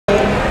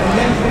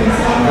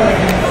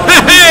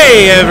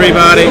Hey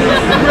everybody,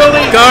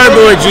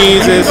 Cardboard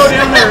Jesus,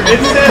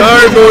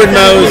 Cardboard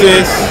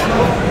Moses,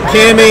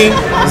 Kimmy,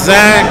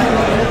 Zach.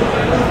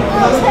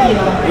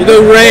 We'll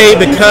go Ray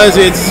because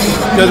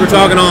we're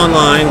talking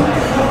online.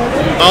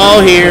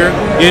 All here,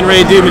 getting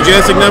ready to do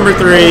Majestic number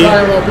 3.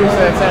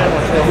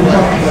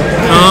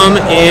 Come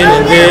in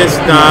this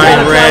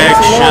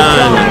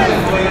direction.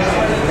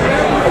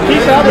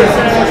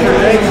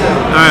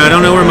 Alright, I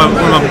don't know where my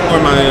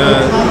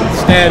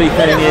stabby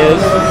thing is.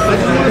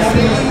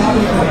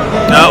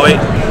 Oh wait.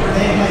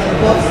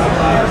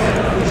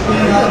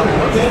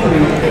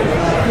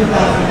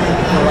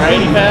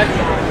 Variety pack?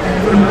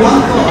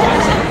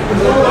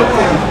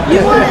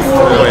 Yeah.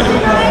 Oh, wait a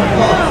minute.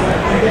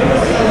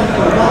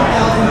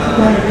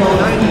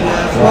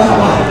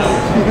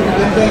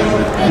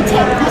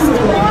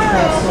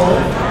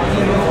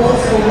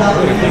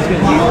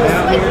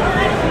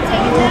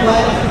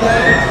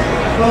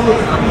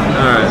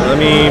 Alright, let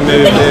me move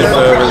this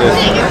over this.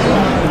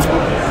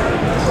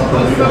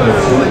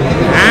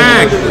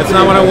 That's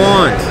not what I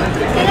want.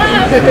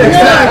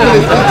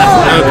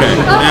 Okay,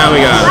 now we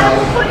got it.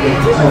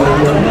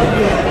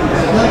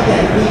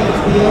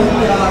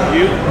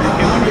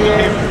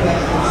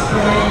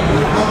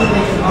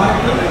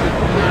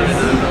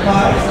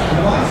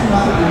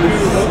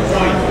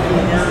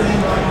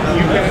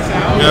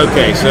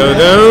 Okay, so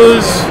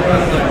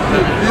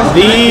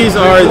these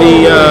are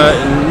the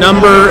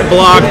number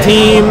block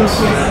teams.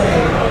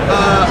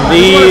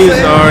 These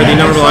are the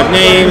number block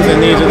names,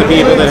 and these are the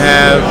people that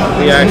have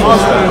the actual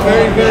stuff.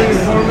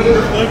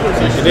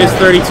 It is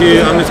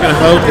 32. I'm just going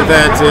to hope that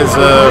that is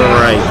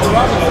right.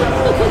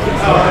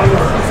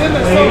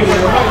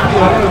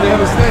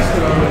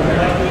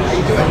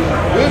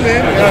 Good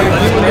man.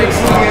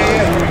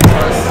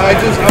 I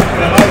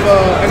got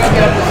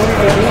the opportunity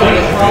to do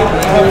it.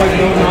 I have like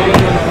no knowledge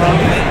on the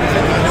problem.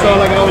 So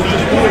like I was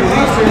just doing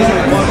research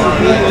on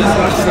watching videos,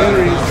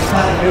 documentaries,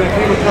 and I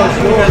came across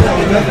yours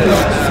on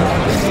Netflix.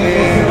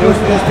 And it was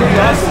pretty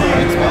awesome.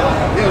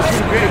 Yeah, it was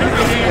pretty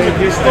great. And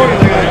your story,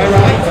 like I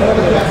relate to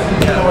it.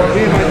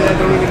 Me and my dad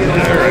don't even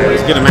get out.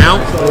 Let's get them out.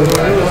 So it was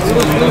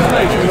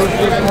nice.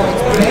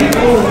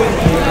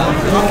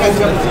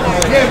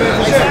 Yeah,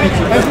 man.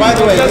 And by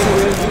the way,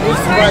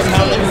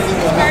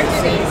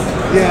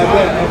 yeah, I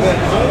bet.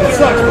 It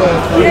sucks, but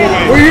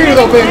we're here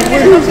though, baby.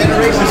 We're here.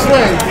 Generation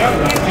swing.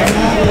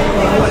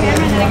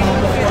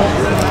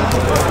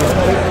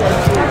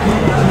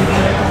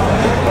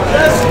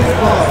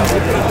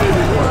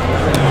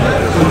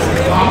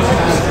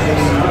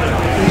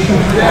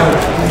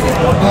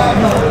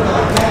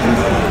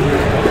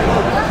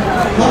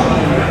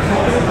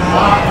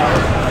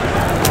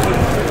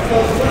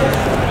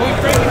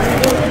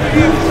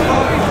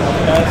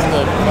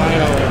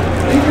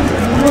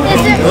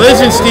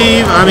 Listen,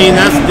 Steve. I mean,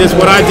 that's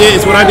what I did.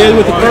 It's what I did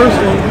with the first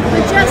one.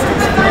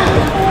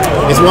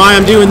 It's why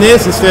I'm doing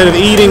this instead of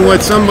eating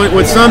what some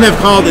have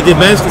called the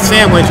best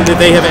sandwich that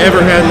they have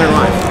ever had in their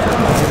life.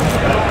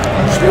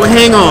 Well,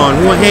 hang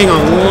on 1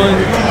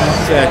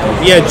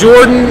 second. Yeah,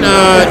 Jordan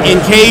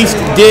encased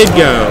did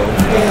go.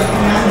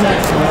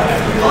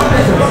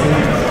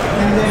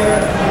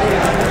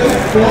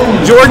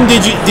 Jordan,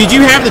 did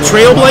you have the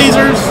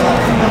Trailblazers?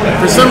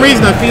 For some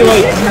reason, I feel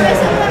like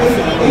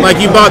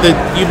you bought the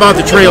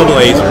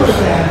Trailblazers.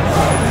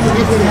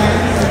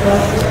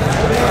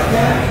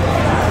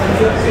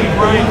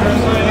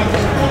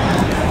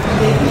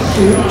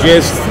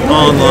 Just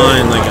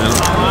online, like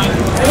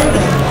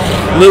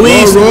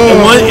Luis.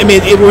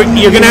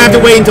 You're gonna have to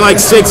wait until like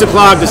 6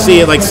 o'clock to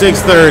see it, like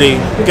 6:30,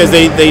 because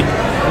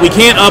we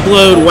can't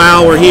upload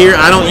while we're here.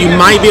 You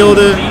might be able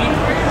to.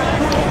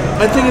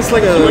 I think it's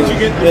like a.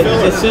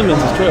 It's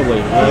Simmons'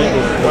 Trailblazer, right?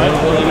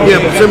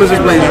 Yeah, Simmons'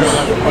 Blazers.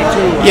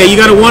 Yeah, you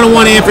got a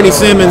 1-on-1 Anthony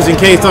Simmons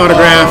encased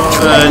autograph,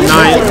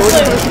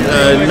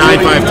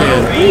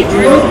 9/5/10.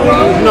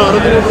 No, I don't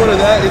think it's one of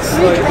that. It's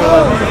like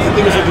I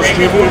think it's a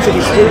distributor. It's a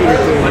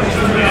distributor thing.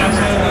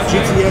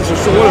 GTS or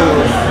so one of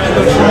those.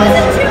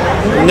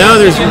 No,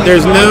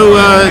 there's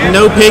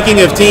no picking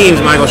of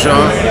teams, Michael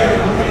Shaw.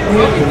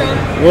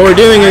 What we're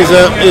doing is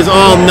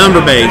all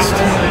number based.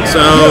 So,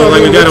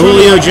 like, we've got a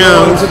Julio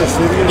Jones.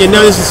 Yeah,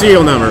 no, this is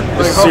serial number.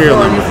 This is serial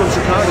number.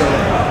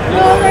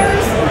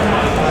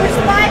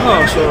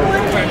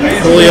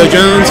 Julio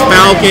Jones,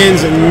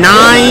 Falcons,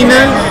 9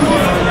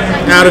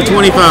 out of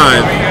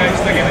 25.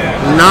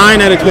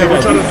 9 out of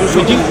 25.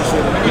 Could you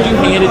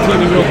hand it to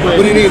me real quick?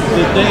 What do you need?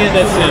 The thing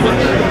that's Simmons.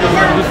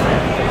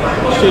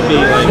 Should be.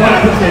 Like,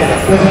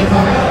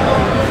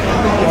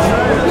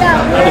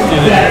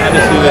 I'll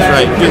just do this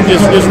right.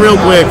 Just real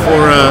quick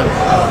for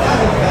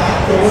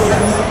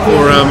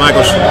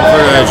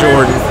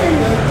Jordan.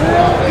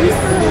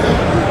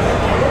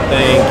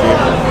 Thank you.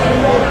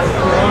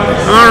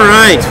 All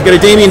right, we've got a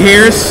Damian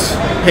Harris,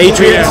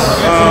 Patriots.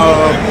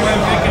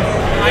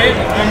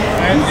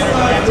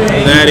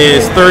 That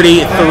is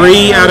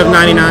 33 out of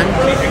 99.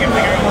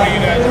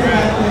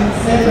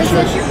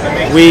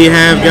 We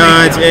have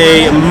got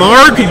a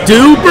Mark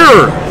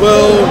Duper.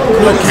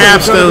 Well,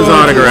 Capstone's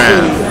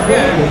autograph.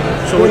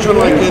 So what trying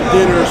to like get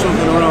dinner or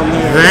something around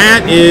there.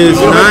 That is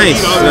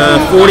nice.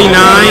 49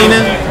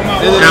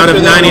 out of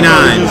 99.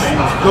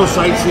 Go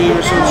sightseeing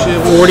or some shit.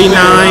 49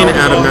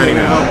 out of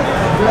 99.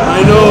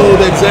 I know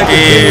the exact.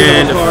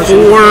 And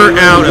 4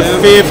 out of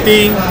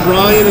 50.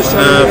 Brian is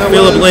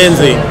Philip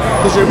Lindsay.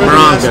 Because remember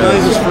last night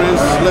his friends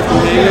left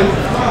him hanging.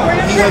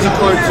 He has a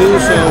car too,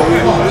 so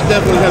we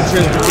definitely have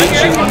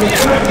transportation.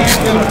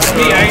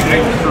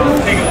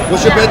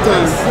 What's your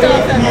bedtime?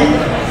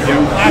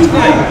 Last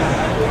night.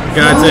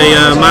 Got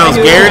a Myles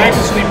Garrett,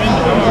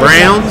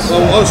 Browns.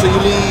 Oh, so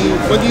you leave,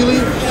 when do you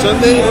leave?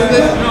 Sunday,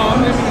 Monday?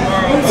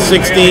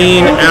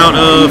 16 out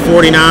of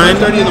 49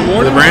 9:30 in the for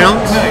morning? the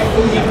Browns.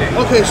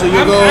 Okay, so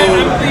you go.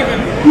 I'm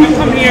leaving. I'm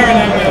coming here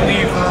and I'm going to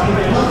leave.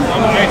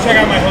 I'm going to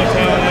check out my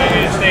hotel and I'm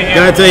going to stay here.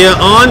 Got a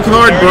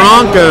on-card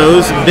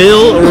Broncos,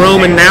 Bill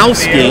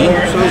Romanowski.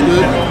 Sounds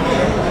good.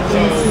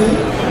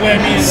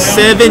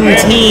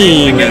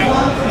 17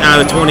 out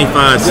of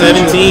 25.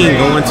 17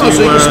 going to So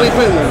you can sleep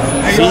in there.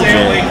 CJ.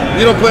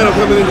 You don't plan on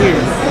coming in here?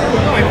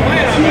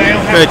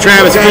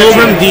 Travis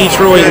Fulgham,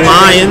 Detroit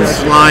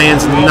Lions.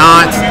 Lions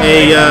not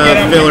a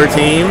filler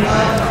team.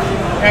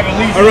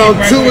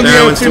 Around 2 in the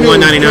That one's to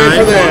afternoon. $1.99.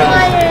 Plan for that.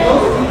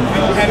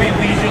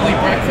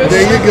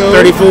 There you go.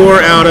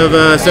 34 out of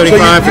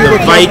 75 for the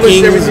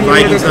Vikings.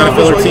 Vikings not a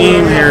filler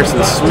team.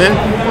 Harrison Smith. I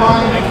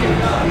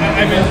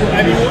did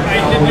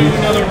do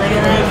another run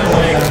around.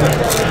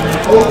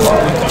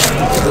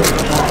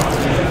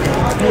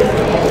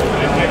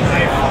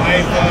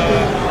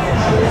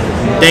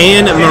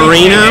 Dan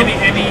Marino,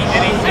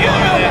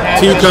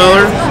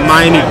 2-color,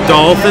 Miami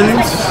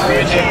Dolphins.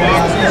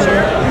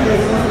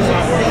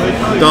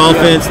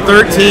 Dolphins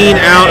 13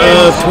 out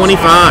of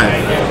 25.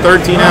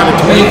 13 out of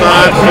 25.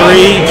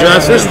 3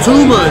 Justin. That's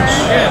too much.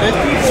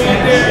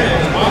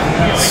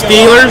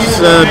 Steelers,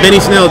 Benny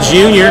Snell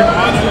Jr.,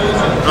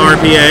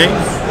 RPA.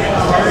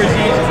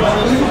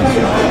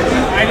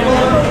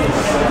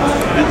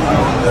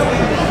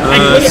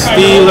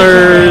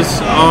 Steelers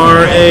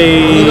are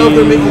You know if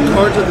they're a making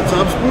cards at the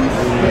top spoon?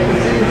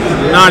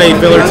 not a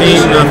filler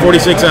team.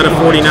 46 out of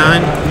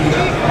 49.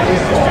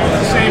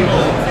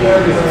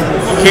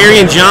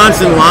 Kerryon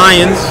Johnson,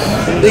 Lions.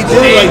 They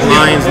did it like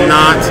Lions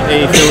not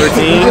a filler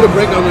They team. did a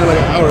break on there like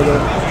an hour ago.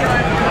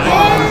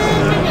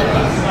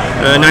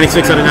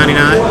 96 out of 99.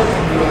 I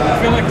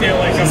feel like they're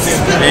like up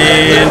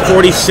there. And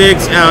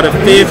 46 out of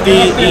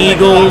 50,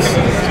 Eagles.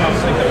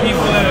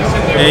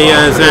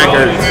 Zach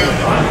Ertz.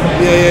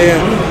 Yeah.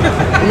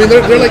 I mean,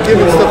 they're like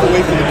giving stuff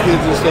away for the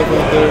kids and stuff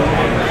out there.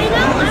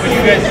 You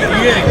guys, you do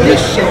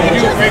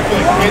a break for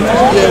the kids?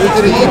 Yeah, we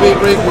did an eBay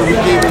break where we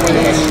gave away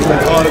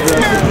like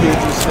autographs for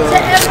kids and stuff.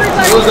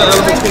 It was an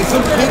element thing.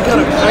 Some kid got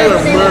a Kyler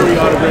Murray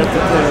autograph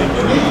to play.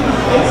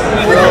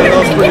 That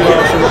was pretty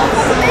awesome.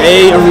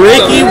 A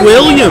Ricky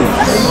Williams.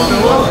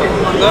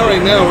 Not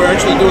right now. We're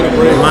actually doing a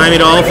break. Miami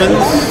Dolphins.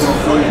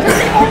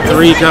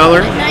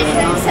 3-color.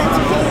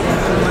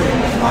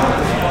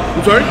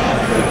 I'm sorry?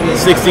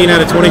 16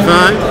 out of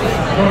 25.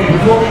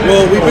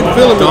 Well, we've been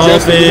filling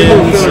Majestic.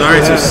 Dolphins. All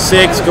right, so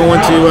 6 going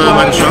to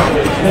Michael Shaw.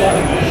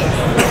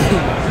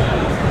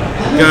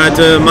 Got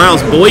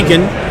Miles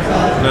Boykin,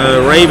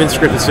 Ravens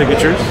scripted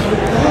signatures.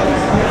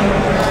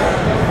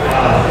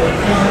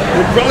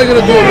 We're probably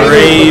going to do another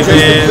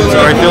Ravens,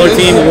 all right, filler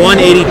team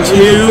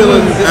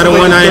 182 out of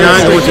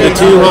 199 going to the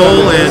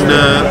 2-hole, and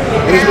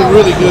it's been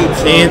really good.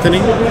 So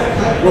Anthony.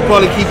 we'll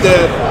probably keep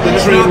the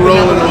train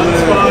rolling on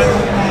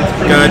that.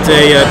 Got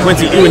a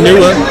Quincy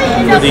Uenua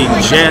for the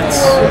Jets.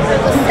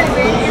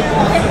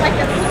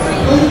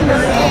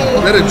 Is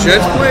that a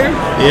Jets player?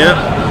 Yep.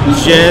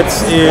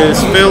 Jets is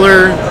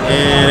filler,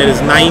 and it is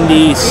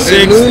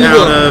 96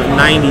 out of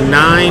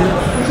 99.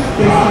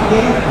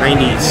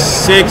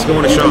 96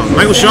 going to Shaw.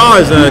 Michael Shaw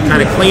is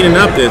kind of cleaning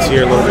up this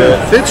year a little bit.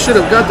 Fitz should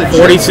have got the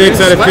 46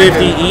 out of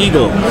 50,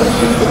 Eagles.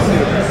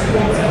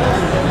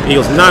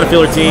 Eagles not a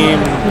filler team.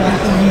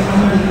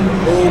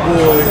 Oh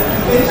boy.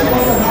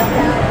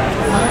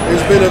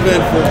 It's been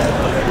eventful.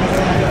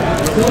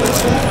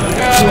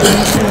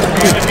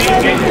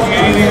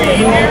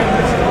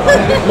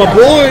 My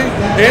boy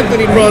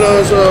Anthony brought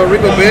us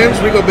Rico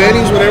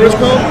Benny's, whatever it's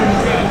called.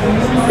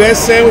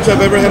 Best sandwich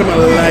I've ever had in my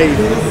life.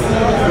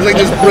 It's like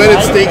this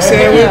breaded steak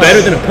sandwich.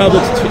 Better than a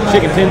Publix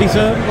chicken tendy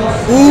sub?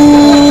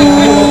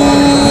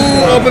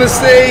 Ooh, I'm gonna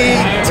say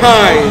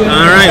tie.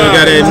 All right, we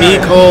got a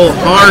Nicole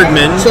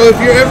Hardman. So if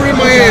you're ever in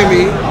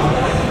Miami,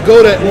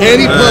 go to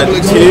any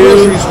Publix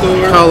grocery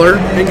store color.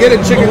 and get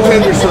a chicken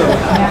tender sub.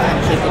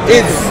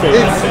 It's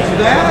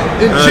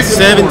that and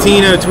chicken.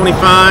 17 out of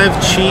 25.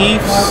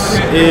 Chiefs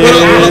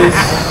is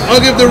I'll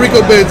give the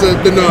Rico Benz the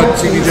nod,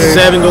 CBJ.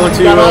 7 going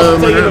to That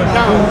was Monroe.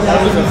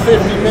 a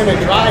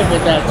 50-minute drive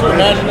with that too.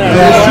 Imagine that.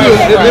 That's true.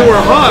 They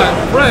were hot,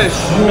 fresh.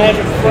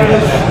 Imagine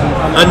fresh.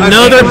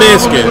 Another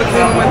biscuit.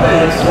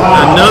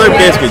 Another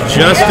biscuit.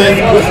 Justin,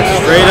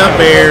 straight up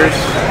Bears.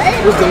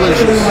 It was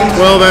delicious.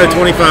 12 out of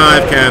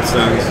 25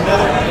 capstones.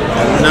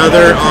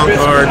 Another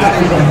on-card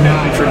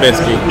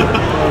Trubisky.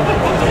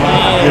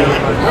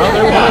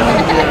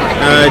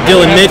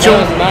 Dylan Mitchell.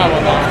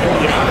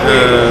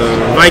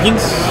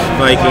 Vikings.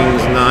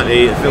 Vikings not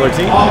a filler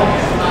team.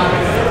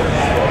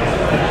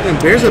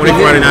 Bears have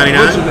 24 out of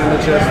 99.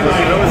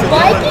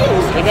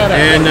 Vikings.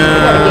 And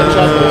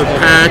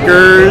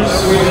Packers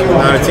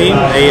not a team.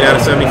 8 out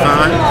of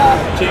 75.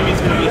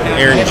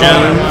 Aaron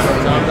Jones.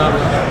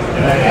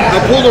 I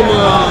pulled him.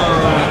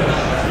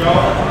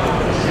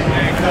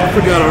 I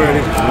forgot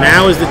already.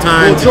 Now is the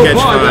time to catch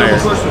fire.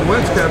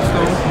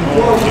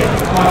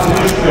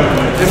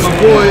 And my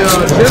boy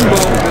Jimbo,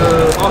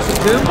 Austin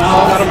Tim,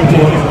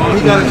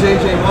 he got a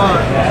J.J.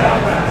 Watt.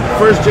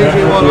 First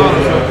J.J. Watt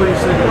auto, so I'm pretty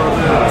sick about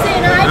that.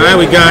 Alright,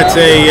 we got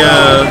a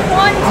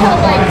Until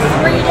like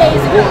 3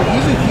 days ago.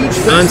 He's a huge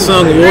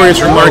unsung warriors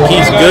from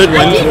Marquise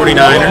Goodwin,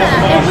 49er.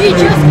 And we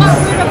just got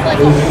rid of like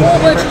a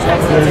whole bunch of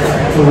Texans.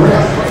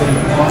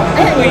 A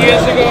couple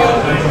years ago,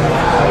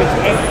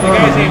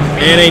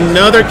 And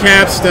another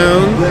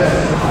capstone,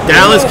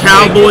 Dallas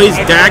Cowboys,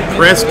 Dak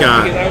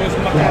Prescott.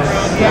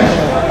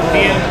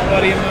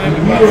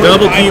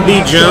 Double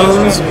QB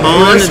Jones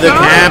on the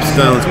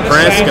capstones.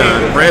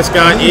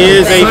 Prescott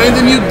is a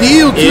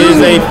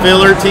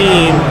filler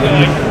team.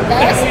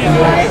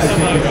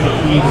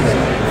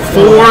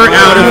 4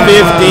 out of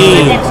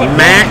 15.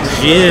 Matt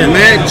June.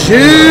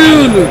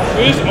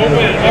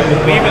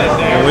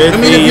 With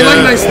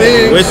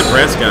with the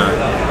Prescott.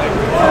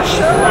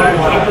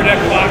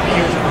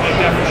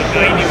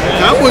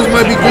 Cowboys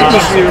might be good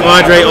this year.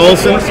 Quadre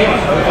Olson,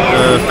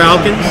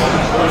 Falcons.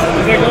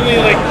 There's only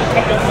like a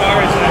couple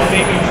cars that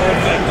maybe more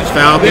like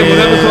Falcons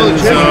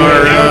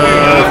are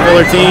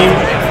filler team.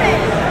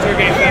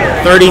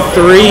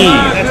 33.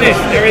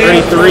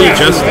 33,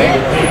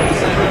 Justin.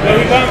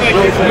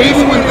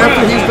 Maybe when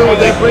after he's done with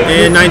that break.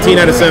 And 19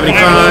 out of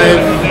 75,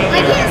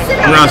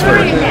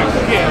 Rosberg.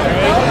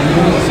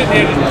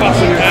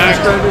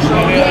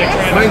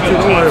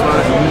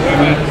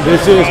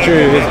 This is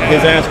true.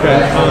 His ass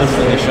crack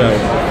constantly shows.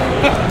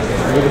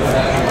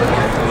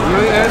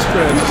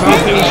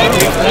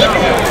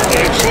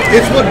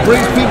 It's what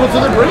brings people to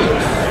the break.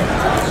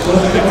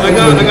 I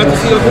got to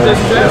see Uncle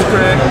Jesse's ass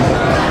crack.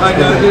 I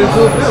got to get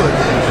into a filler.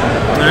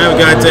 Alright,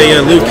 we got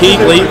Luke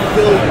Kuechly,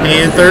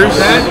 Panthers.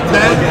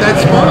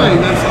 That's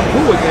fine. That's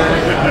cool with that.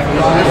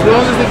 As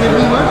long as they give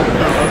me money.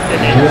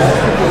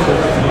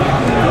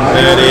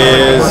 That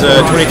is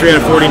 23 out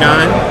of 49.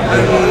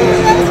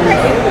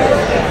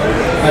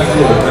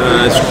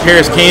 It's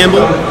Paris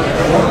Campbell,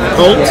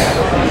 Colts.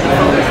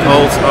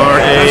 Colts are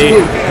a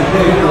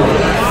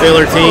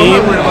filler team.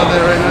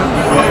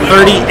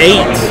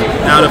 38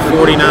 out of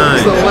 49.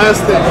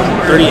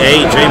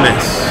 38,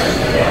 Jameis.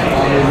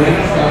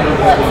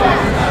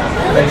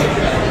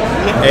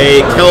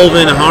 A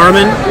Kelvin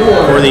Harmon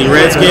for the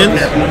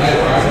Redskins.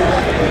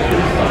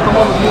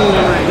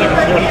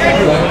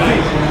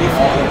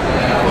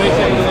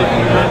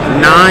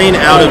 9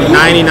 out of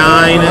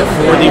 99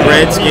 for the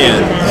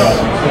Redskins.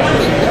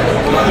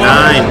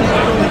 9.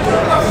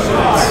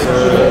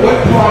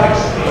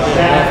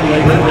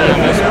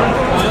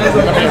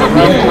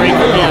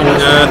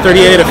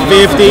 38 out of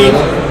 50.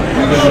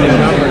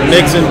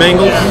 Knicks and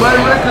Bengals. My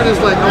record is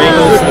like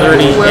Bengals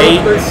 38.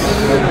 18.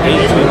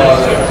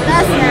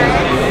 That's nice.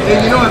 And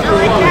you know after a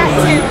while,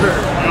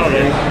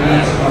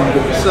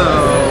 so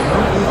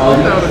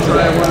I'm down to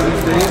try it one of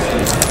these days.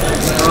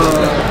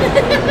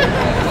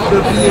 The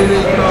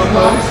DNA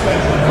combo.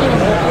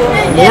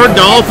 More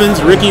Dolphins,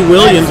 Ricky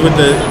Williams with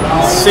the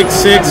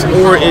 6'6",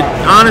 or it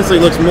honestly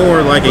looks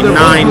more like a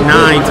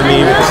 9'9" to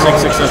me with the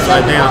 6'6"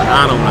 upside down.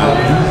 I don't know.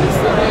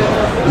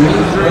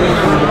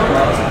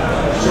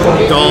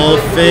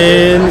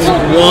 Dolphins,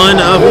 1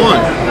 of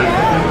 1.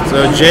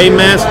 So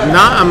Jameis,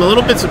 I'm a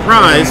little bit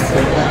surprised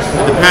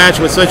that the patch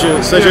was such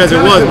as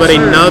it was, but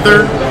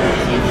another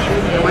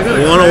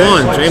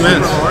 101,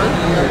 Jameis.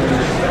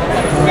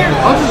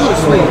 I'll just go to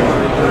sleep.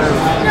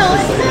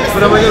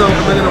 But am I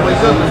gonna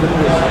wake up?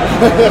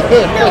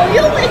 No,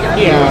 you'll wake up.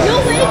 Yeah.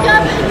 You'll wake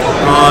up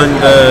On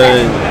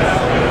the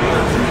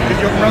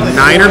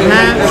Niner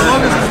patch? As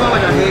long as it's not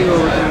like a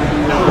hangover.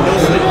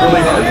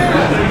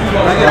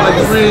 I get like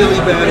really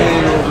bad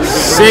hangovers.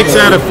 6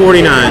 out of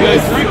 49.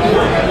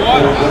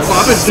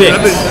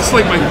 That's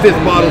like my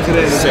 5th bottle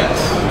today. 6.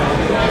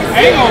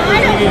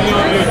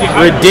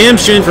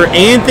 Redemption for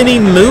Anthony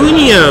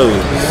Munoz.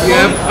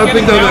 Yeah, I've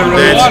been down that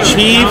road. That's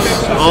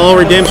Chiefs. All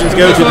redemptions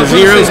go to the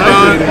 0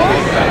 spot.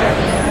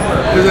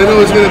 Because I know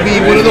it's going to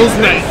be one of those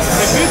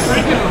nights.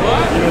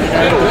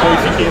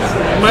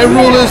 My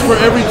rule is for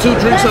every 2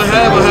 drinks I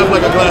have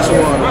like a glass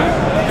of water.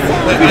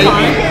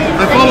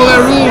 I follow that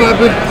rule and I've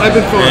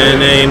been fine.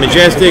 And a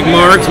Majestic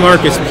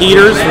Marcus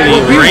Peters for the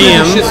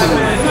Rams.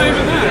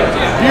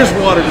 Here's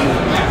water to me.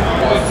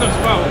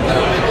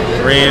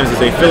 Rams is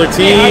a filler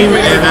team,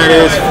 and that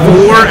is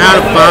 4 out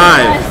of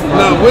 5.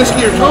 Now,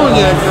 whiskey or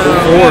cognac.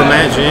 4,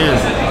 Matt Jan.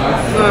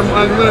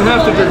 I'm going to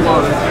have to drink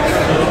water.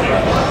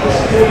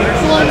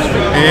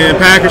 And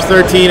Packers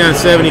 13 out of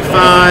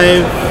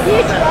 75.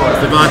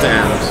 Devonta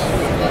Adams.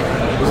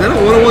 Was that a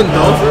 101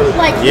 Dolphin?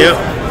 Yep.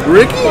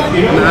 Ricky?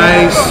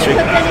 Nice.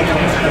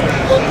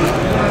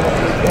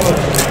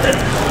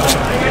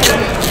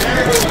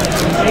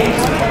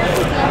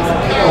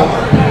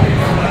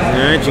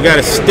 Alright, you got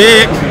a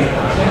stick.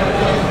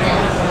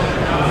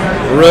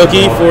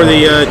 Rookie for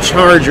the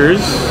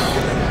Chargers.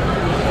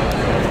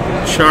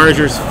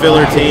 Chargers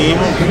filler team.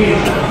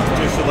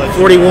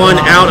 41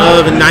 out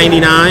of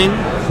 99.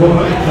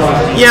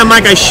 Yeah,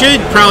 Mike, I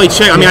should probably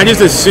check. I mean, I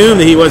just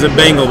assumed that he was a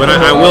Bengal, but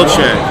I will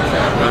check.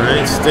 All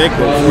right, stick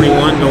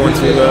 41 going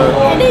to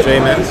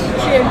J-Mess.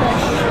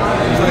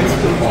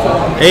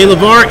 A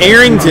LeVar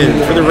Arrington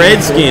for the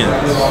Redskins.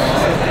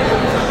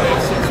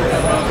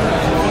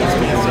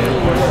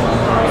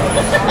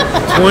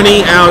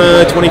 20 out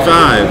of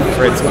 25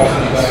 Redskins.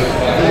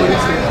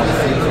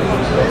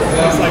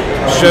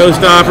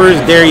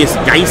 Showstoppers, Darius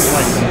Geis.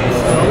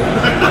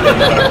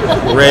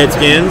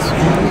 Redskins.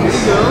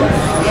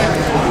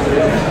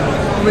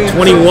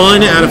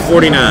 21 out of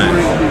 49.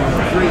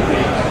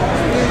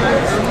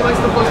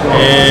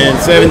 And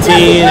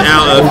 17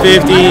 out of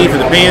 50 for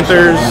the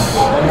Panthers.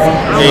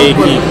 A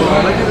keeper.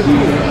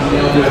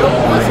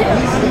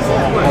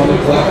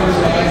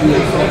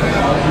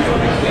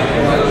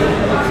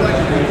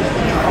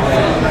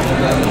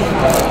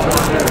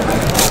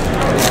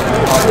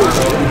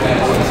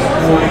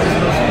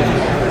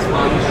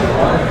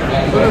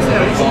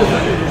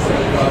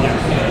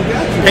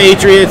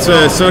 Patriots,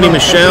 Sony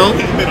Michel.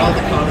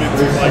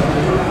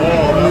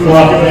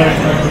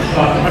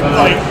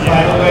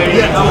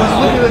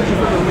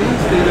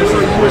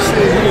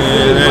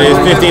 And that is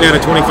 15 out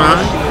of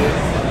 25.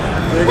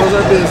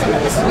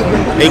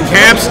 A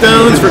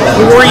capstones for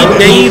Corey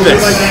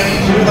Davis.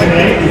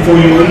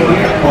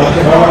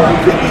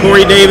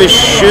 Corey Davis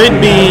should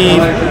be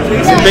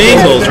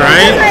Bengals,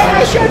 right?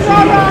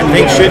 I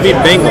think should be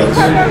Bengals.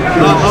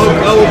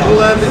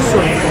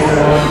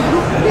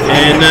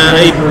 And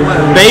a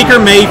Baker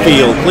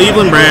Mayfield,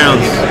 Cleveland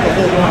Browns.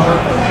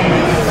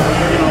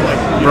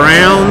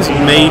 Browns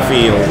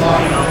Mayfield.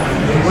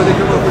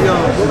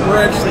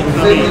 We're actually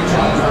coming.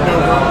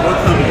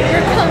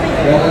 You're coming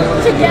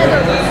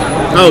together.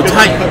 Oh,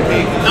 tight.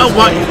 Oh,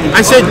 what?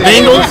 I said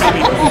Bengals?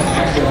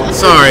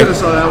 Sorry.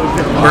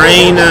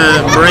 Brain,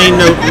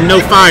 no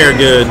fire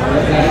good.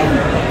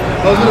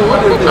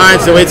 All right,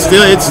 so it's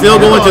still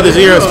going to the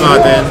 0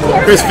 spot then.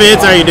 Chris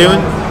Fitz, how you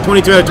doing?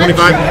 22 out of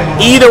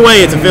 25. Either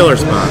way, it's a filler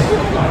spot.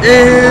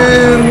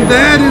 And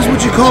that is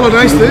what you call a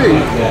nice thing.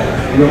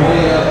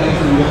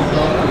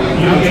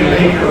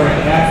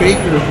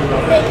 Baker.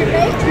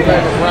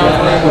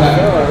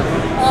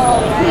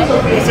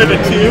 Is it a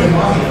 2?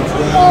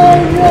 Oh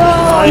no!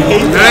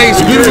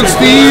 Nice, good one,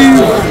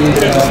 Steve.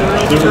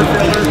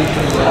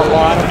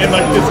 And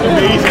like this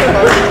amazing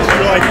part,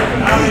 you're like,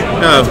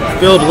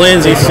 Philip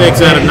Lindsay,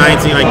 6 out of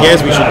 19. I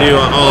guess we should do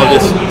all of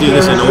this. Do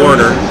this in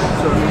order.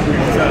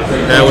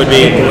 That would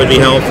be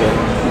helpful.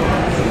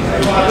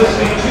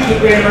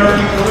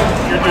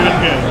 you're doing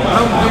good.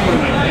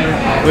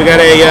 We got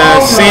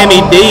a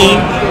Sammy D.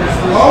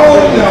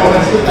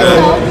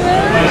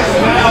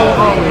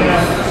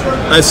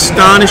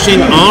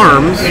 Astonishing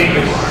Arms.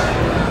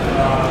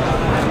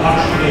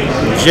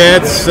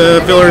 Jets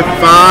filler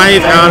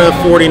 5 out of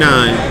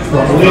 49.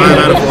 5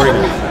 out of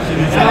 49.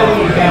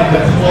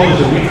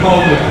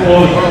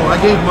 I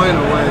gave mine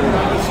away.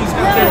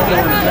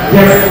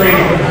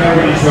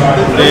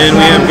 Then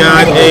we have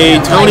got a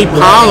Tony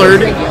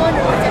Pollard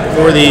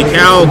for the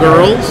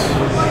Cowgirls.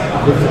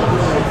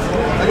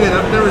 Again,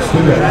 I've never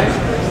seen that.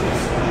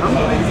 I'm a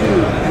big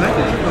dude, and I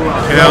can eat a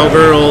lot.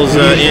 Cowgirls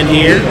in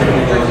here.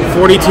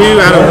 42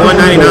 out of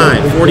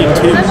 199.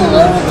 42.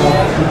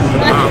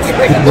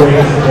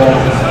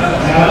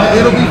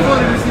 It'll be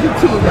funny to see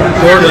two of them.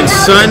 Portland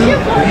Sun,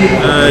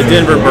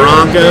 Denver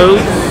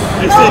Broncos.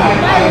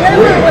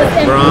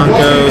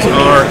 Broncos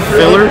are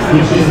filler.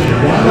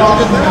 Out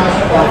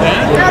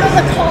of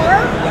the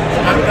car?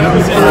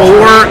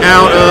 4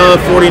 out of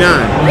 49.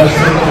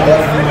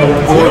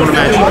 4 on a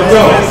match.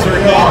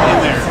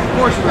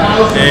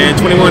 And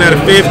 21 out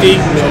of 50.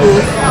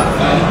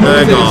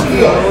 Golf.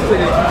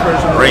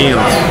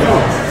 Rams.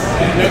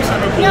 Next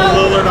time I pull a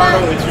Lillard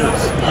auto, it's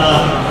yours. I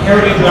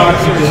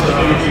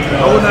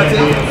would not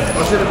take it.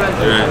 I'll sit it back.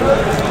 All right.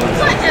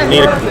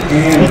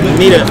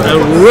 Need a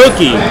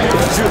rookie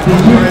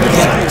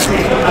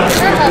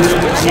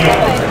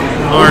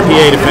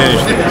RPA to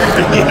finish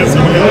this.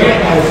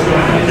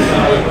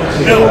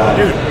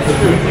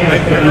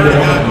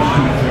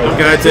 I've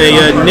got a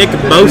Nick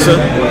Bosa,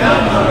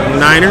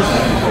 Niners.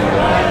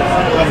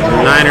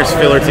 Niners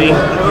filler team.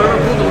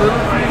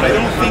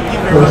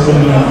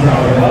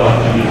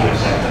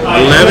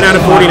 11 out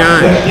of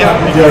 49.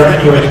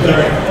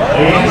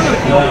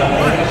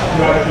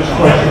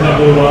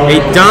 A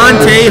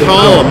Dante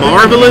Hall,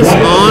 marvelous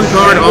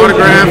on-card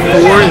autograph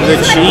for the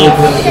Chiefs.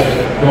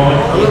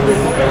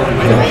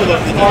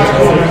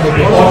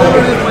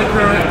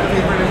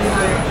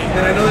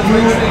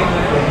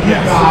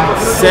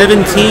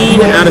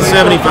 17 out of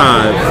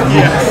 75.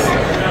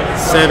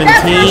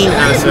 17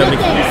 out of 75.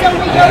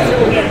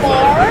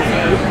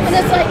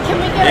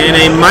 And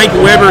a Mike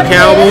Weber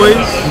Cowboys.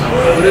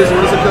 What is it?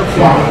 What is it?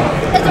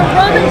 It's a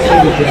rum and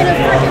coke in a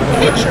freaking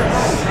pitcher.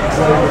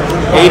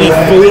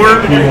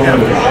 84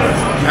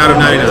 out of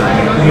 99.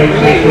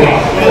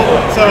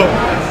 So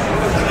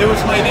it was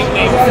my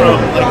nickname from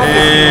like.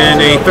 And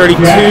a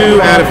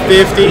 32 out of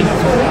 50.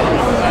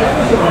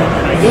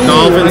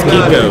 Dolphins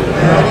Kiko.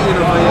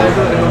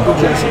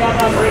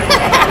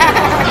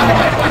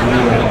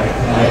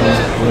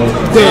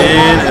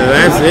 And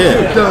that's it.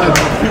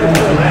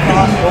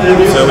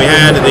 So we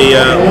had the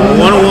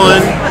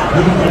 101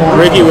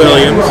 Ricky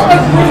Williams,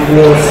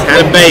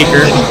 had a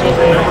Baker,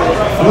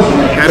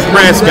 had a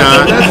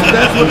Prescott,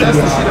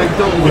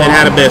 and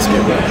had a Biscuit.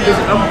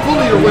 I'm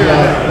fully aware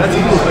of that.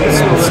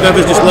 Stuff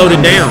is just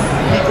loaded down.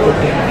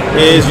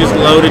 It is just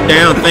loaded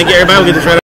down. Thank you, everybody. We'll get to try to